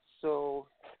lot. So,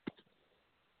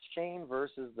 Shane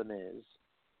versus The Miz.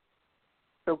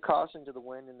 So, caution to the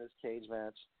wind in this cage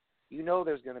match. You know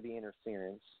there's going to be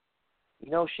interference. You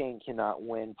know Shane cannot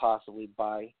win possibly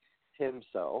by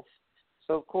himself.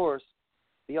 So, of course,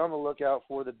 be on the lookout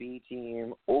for the B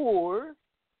team or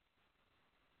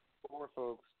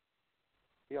folks,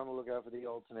 be on the lookout for the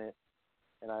ultimate,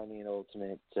 and I mean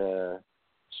ultimate,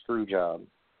 screw job.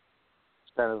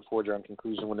 It's kind of a foregone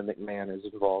conclusion when a McMahon is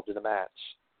involved in a match.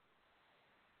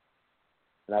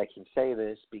 And I can say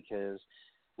this because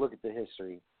look at the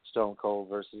history. Stone Cold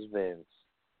versus Vince.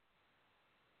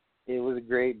 It was a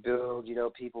great build.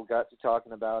 People got to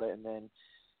talking about it, and then,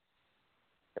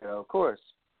 of course,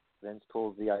 Vince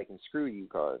pulls the I can screw you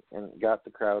card and got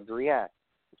the crowd to react,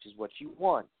 which is what you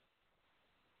want.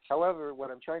 However,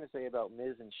 what I'm trying to say about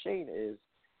Miz and Shane is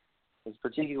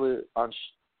particularly on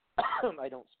I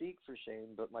don't speak for Shane,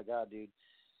 but my God, dude,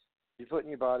 you're putting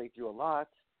your body through a lot.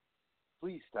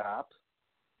 Please stop.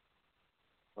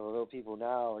 Although people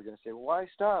now are going to say, well, why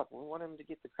stop? We want him to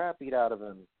get the crap beat out of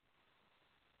him.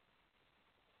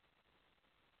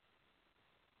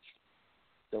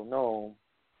 Don't know.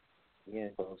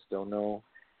 Again, folks, don't know.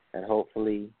 And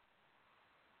hopefully,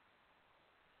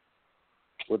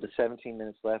 with the 17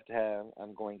 minutes left to have,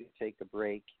 I'm going to take a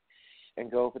break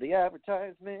and go for the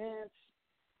advertisements.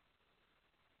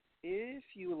 If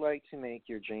you would like to make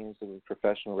your dreams of a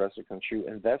professional wrestler come true,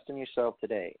 invest in yourself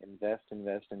today. Invest in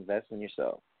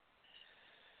yourself.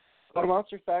 Go to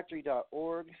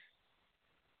monsterfactory.org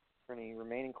for any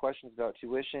remaining questions about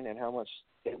tuition and how much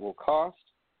it will cost.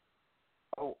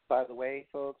 Oh, by the way,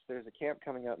 folks, there's a camp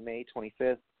coming up May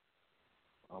 25th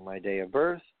on my day of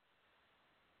birth.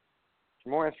 For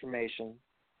more information,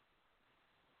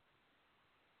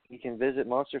 you can visit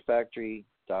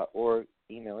monsterfactory.org.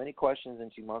 Email any questions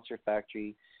into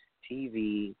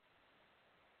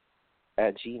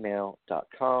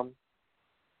monsterfactorytv@gmail.com.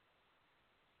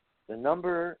 The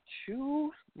number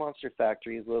 2 Monster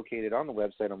Factory is located on the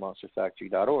website on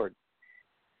monsterfactory.org.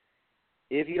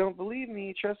 If you don't believe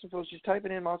me, trust me, folks, just type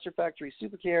it in Monster Factory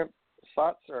Super Camp.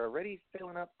 Spots are already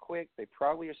filling up quick. They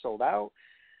probably are sold out.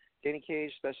 Danny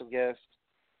Cage, special guest,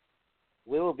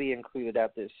 will be included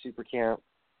at this Super Camp.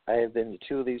 I have been to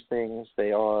 2 of these things.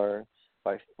 They are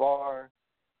by far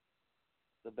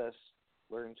the best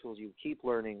learning tools. You keep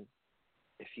learning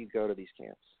if you go to these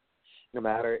camps. No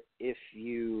matter if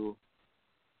you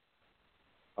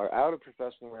are out of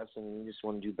professional wrestling and you just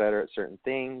want to do better at certain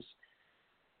things,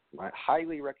 I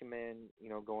highly recommend,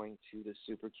 going to the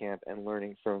Super Camp and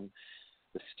learning from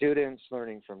the students,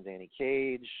 learning from Danny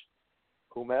Cage.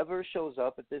 Whomever shows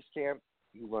up at this camp,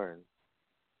 you learn.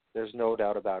 There's no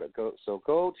doubt about it. Go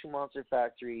to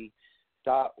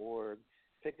monsterfactory.org,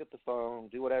 pick up the phone,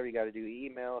 do whatever you got to do.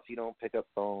 Email if you don't pick up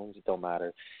phones, it don't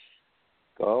matter.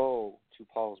 Go to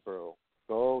Paulsboro.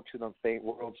 Go to the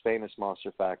world's famous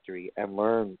Monster Factory and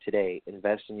learn today.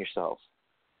 Invest in yourself.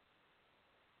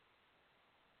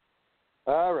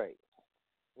 All right.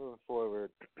 Moving forward,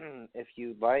 if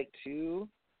you'd like to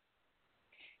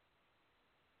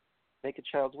make a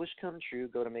child's wish come true,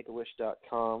 go to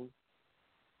makeawish.com.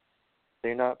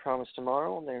 They're not promised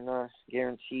tomorrow. They're not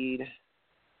guaranteed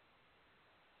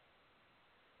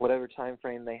whatever time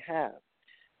frame they have.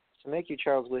 So make your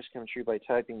child's wish come true by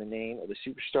typing the name of the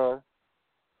superstar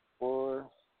or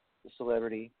the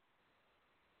celebrity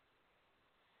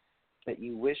that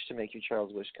you wish to make your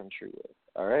child's wish come true with.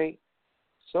 All right?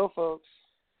 So, folks,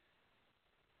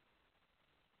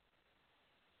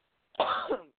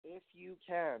 if you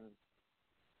can,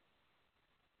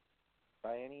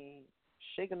 by any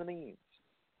shaking the means,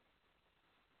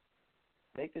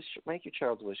 make your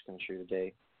child's wish come true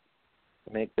today.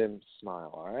 Make them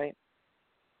smile, all right?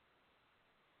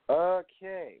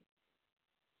 Okay.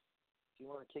 If you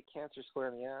want to kick cancer square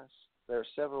in the ass, there are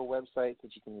several websites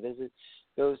that you can visit.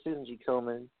 Go to Susan G.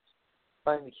 Komen,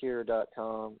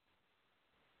 findthecure.com,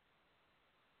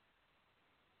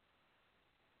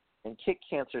 and kick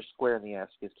cancer square in the ass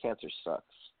because cancer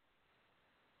sucks.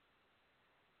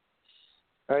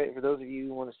 All right, for those of you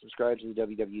who want to subscribe to the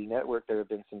WWE Network, there have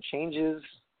been some changes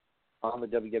on the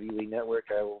WWE Network.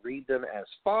 I will read them as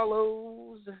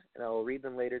follows, and I will read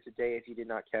them later today if you did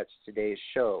not catch today's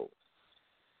show.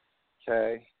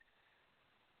 Okay?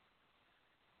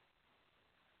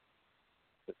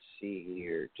 Let's see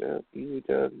here.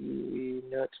 WWE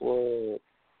Network.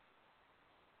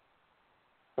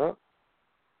 Huh?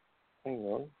 Hang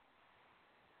on.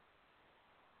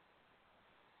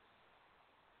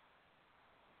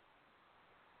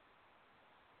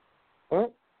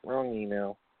 Oh, wrong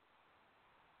email.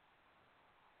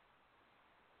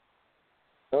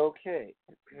 Okay.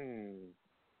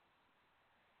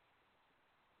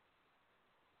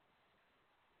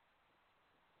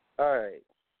 All right.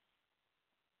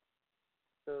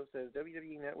 So it says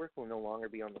WWE Network will no longer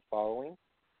be on the following.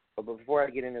 But before I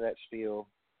get into that spiel,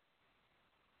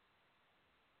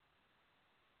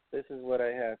 this is what I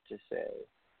have to say.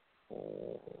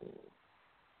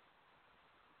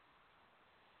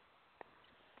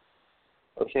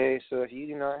 Okay, so if you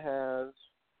do not have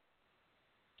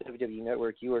WWE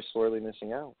Network, you are sorely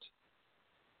missing out.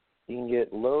 You can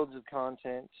get loads of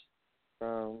content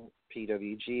from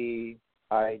PWG,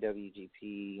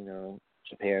 IWGP,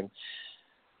 Japan,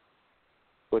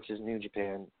 which is New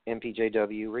Japan,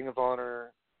 MPJW, Ring of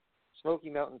Honor, Smoky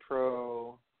Mountain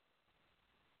Pro,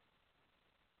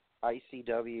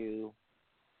 ICW,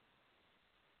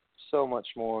 so much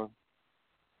more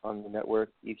on the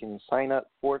network. You can sign up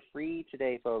for free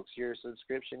today, folks. Your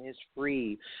subscription is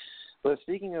free. But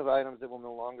speaking of items that will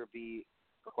no longer be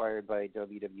acquired by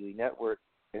WWE Network,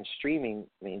 and streaming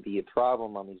may be a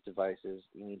problem on these devices,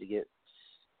 you need to get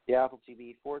the Apple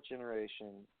TV 4th generation.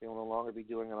 They will no longer be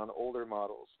doing it on older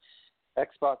models.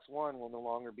 Xbox One will no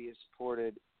longer be a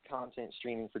supported content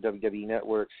streaming for WWE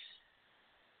Network.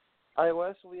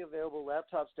 iOS will be available,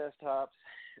 laptops, desktops.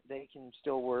 They can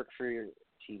still work for your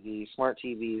TV. Smart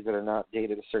TVs that are not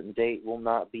dated a certain date will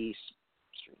not be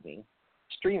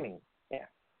streaming, yeah.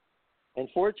 And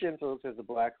 4th Gen, folks, has the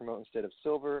black remote instead of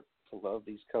silver. I love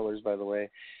these colors, by the way.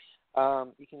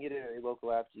 You can get it at a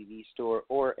local Apple TV store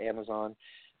or Amazon.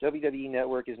 WWE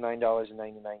Network is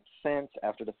 $9.99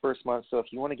 after the first month. So if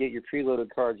you want to get your preloaded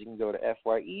cards, you can go to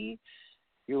FYE,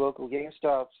 your local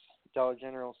GameStops, Dollar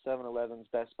General, 7-Elevens,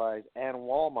 Best Buys, and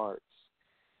Walmarts.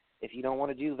 If you don't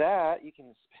want to do that, you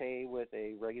can pay with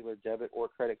a regular debit or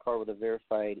credit card with a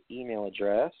verified email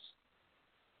address.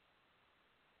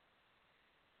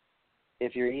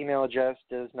 If your email address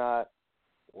does not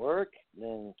work,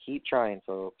 then keep trying,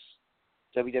 folks.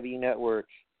 WWE Network,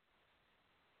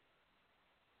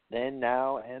 then,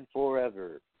 now, and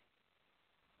forever.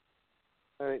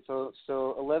 All right,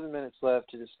 so 11 minutes left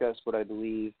to discuss what I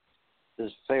believe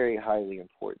is very highly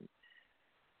important.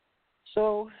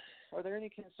 So, are there any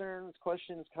concerns,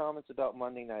 questions, comments about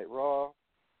Monday Night Raw?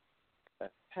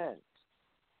 That depends.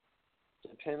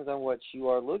 Depends on what you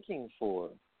are looking for.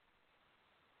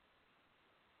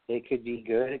 It could be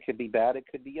good, it could be bad, it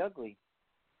could be ugly.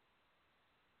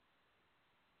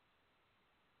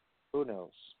 Who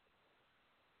knows?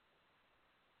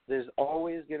 There's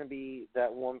always going to be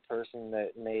that one person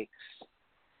that makes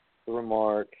the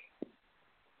remark,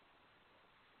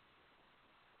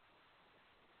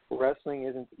 wrestling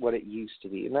isn't what it used to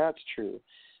be. And that's true.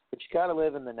 But you got to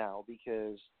live in the now,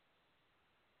 because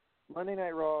Monday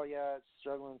Night Raw, yeah, it's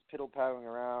struggling, it's piddle-paddling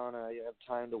around. You have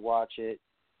time to watch it.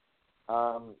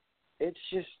 It's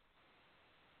just,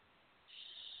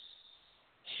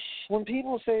 when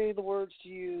people say the words to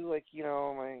you, like,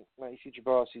 my future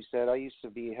boss who said, I used to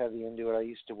be heavy into it, I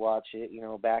used to watch it,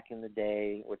 back in the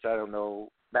day, which I don't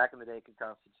know, back in the day could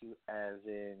constitute as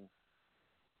in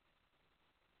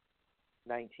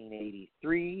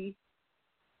 1983.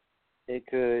 It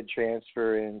could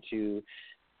transpose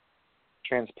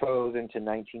into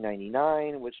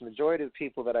 1999, which the majority of the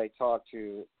people that I talked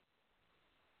to,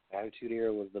 Attitude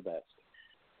Era was the best.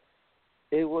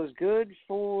 It was good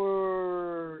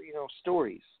for,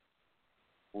 stories.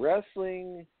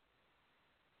 Wrestling,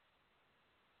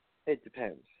 it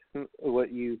depends.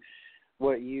 What you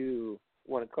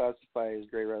want to classify as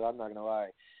great wrestling, I'm not going to lie.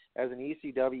 As an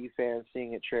ECW fan,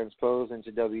 seeing it transpose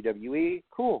into WWE,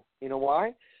 cool. You know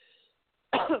why?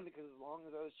 Because as long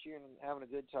as I was cheering and having a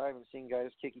good time and seeing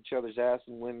guys kick each other's ass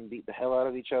and women beat the hell out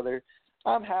of each other,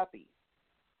 I'm happy.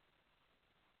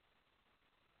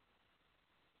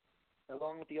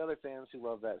 Along with the other fans who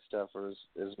love that stuff, or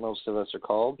as most of us are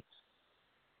called.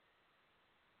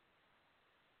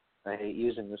 I hate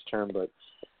using this term, but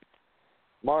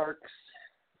marks,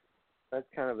 that's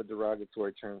kind of a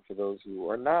derogatory term for those who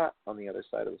are not on the other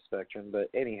side of the spectrum. But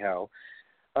anyhow,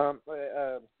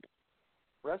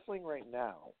 wrestling right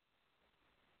now,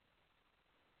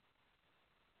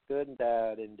 good and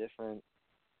bad, indifferent,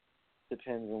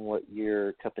 depends on what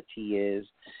your cup of tea is.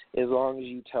 As long as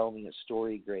you tell me a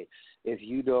story, great. If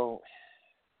you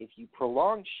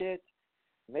prolong shit,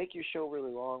 make your show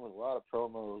really long with a lot of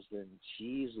promos, then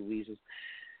geez Louise,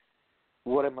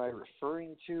 what am I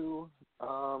referring to?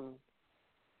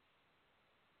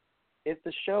 If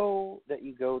the show that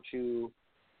you go to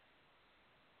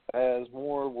has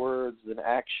more words than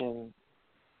action,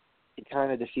 it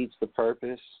kind of defeats the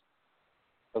purpose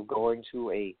of going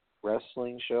to a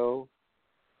wrestling show.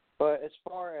 But as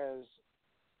far as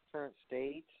current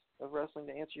state of wrestling,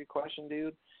 to answer your question,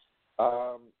 dude,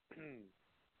 I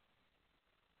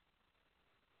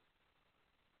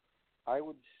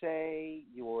would say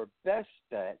your best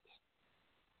bet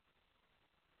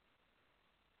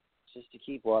is just to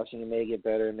keep watching. It may get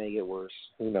better, it may get worse.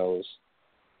 Who knows?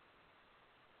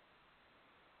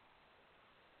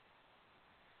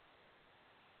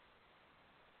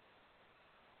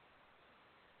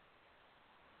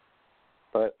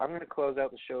 But I'm going to close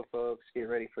out the show, folks. Get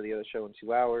ready for the other show in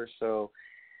 2 hours. So,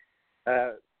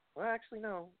 well, actually,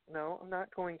 no, I'm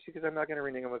not going to, because I'm not going to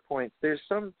renege on my points. There's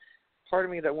some part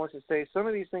of me that wants to say some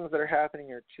of these things that are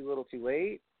happening are too little too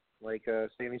late, like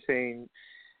Sami Zayn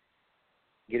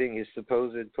getting his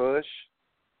supposed push.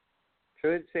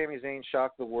 Could Sami Zayn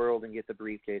shock the world and get the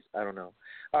briefcase? I don't know.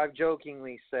 I've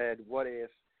jokingly said, what if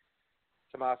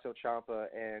Tommaso Ciampa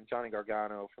and Johnny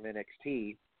Gargano from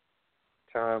NXT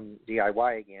come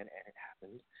DIY again, and it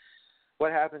happened.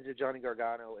 What happens if Johnny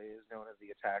Gargano is known as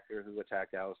the attacker who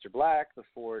attacked Aleister Black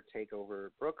before TakeOver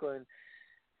Brooklyn?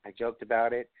 I joked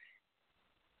about it,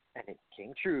 and it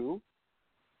came true.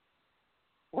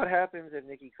 What happens if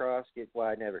Nikki Cross gets, well,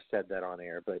 I never said that on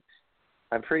air, but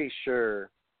I'm pretty sure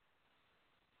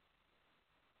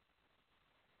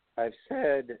I've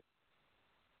said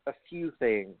a few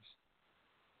things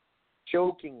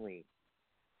jokingly,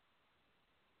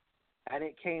 and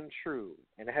it came true.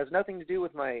 And it has nothing to do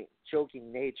with my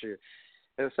joking nature.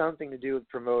 It has something to do with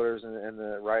promoters and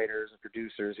the writers and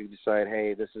producers who decide,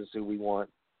 hey, this is who we want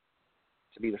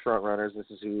to be the front runners. This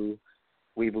is who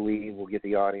we believe will get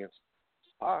the audience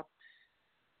pop.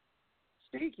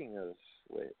 Speaking of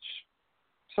which,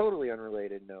 totally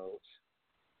unrelated note,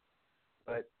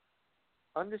 but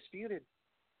Undisputed.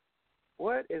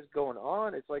 What is going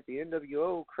on? It's like the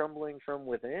NWO crumbling from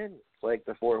within. It's like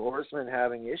the Four Horsemen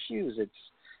having issues. It's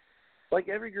like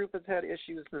every group that's had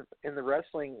issues in the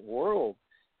wrestling world.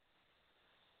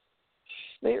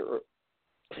 They were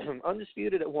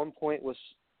Undisputed at one point was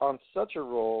on such a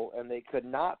roll, and they could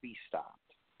not be stopped.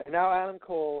 And now Adam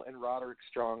Cole and Roderick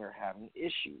Strong are having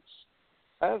issues.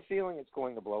 I have a feeling it's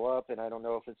going to blow up, and I don't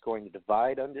know if it's going to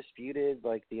divide Undisputed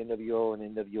like the NWO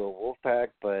and NWO Wolfpack,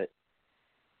 but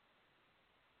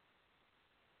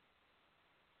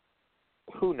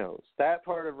who knows? That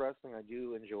part of wrestling I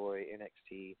do enjoy,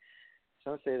 NXT.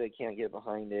 Some say they can't get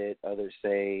behind it. Others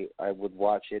say I would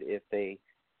watch it if they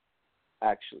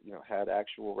actually, had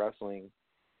actual wrestling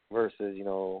versus,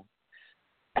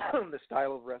 the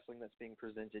style of wrestling that's being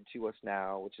presented to us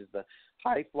now, which is the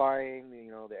high flying,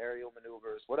 the aerial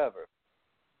maneuvers, whatever.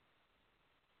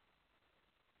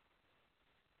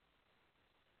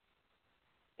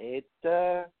 It's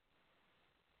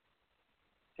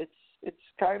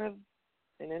kind of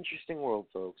an interesting world,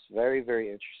 folks. Very, very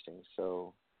interesting.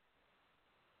 So,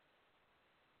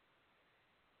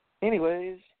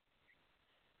 anyways,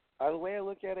 the way I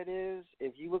look at it is,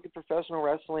 if you look at professional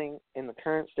wrestling in the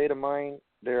current state of mind,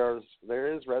 there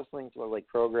is wrestling to like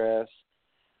Progress,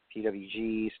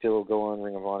 PWG, still go on,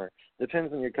 Ring of Honor.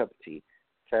 Depends on your cup of tea.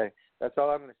 Okay, that's all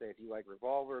I'm going to say. If you like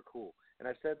Revolver, cool. And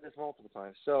I've said this multiple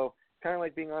times. So, kind of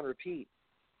like being on repeat.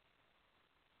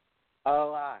 A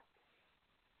lot.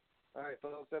 All right,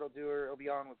 folks, that'll do her. I'll be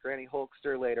on with Granny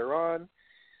Hulkster later on.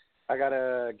 I got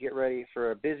to get ready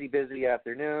for a busy, busy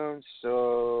afternoon,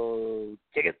 so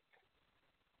take it.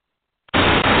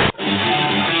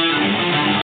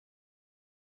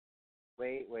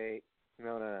 Wait.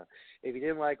 No. If you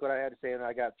didn't like what I had to say, and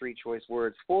I got 3 choice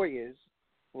words for you,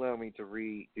 allow me to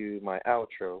redo my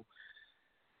outro.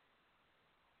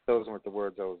 Those weren't the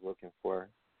words I was looking for.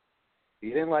 If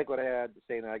you didn't like what I had to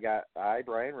say, then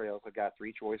Brian Rails, I got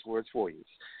 3 choice words for you.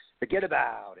 Forget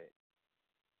about it.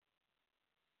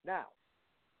 Now,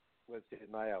 let's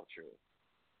hit my outro.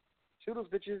 Toodles,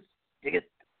 bitches. Dig it.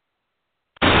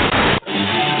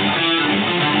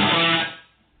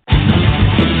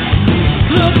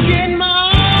 Look in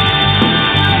my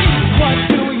eyes, what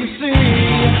do you see?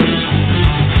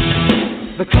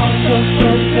 The cult of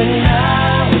personality.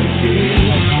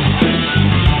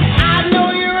 I know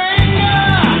your anger,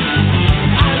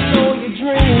 I know your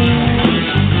dreams.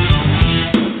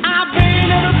 I've been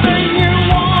everything you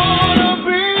wanna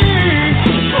be.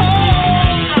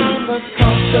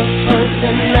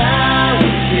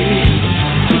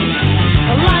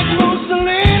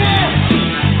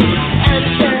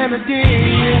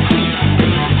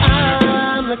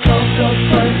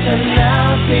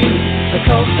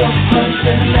 cultural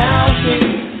personality,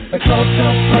 a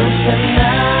cultural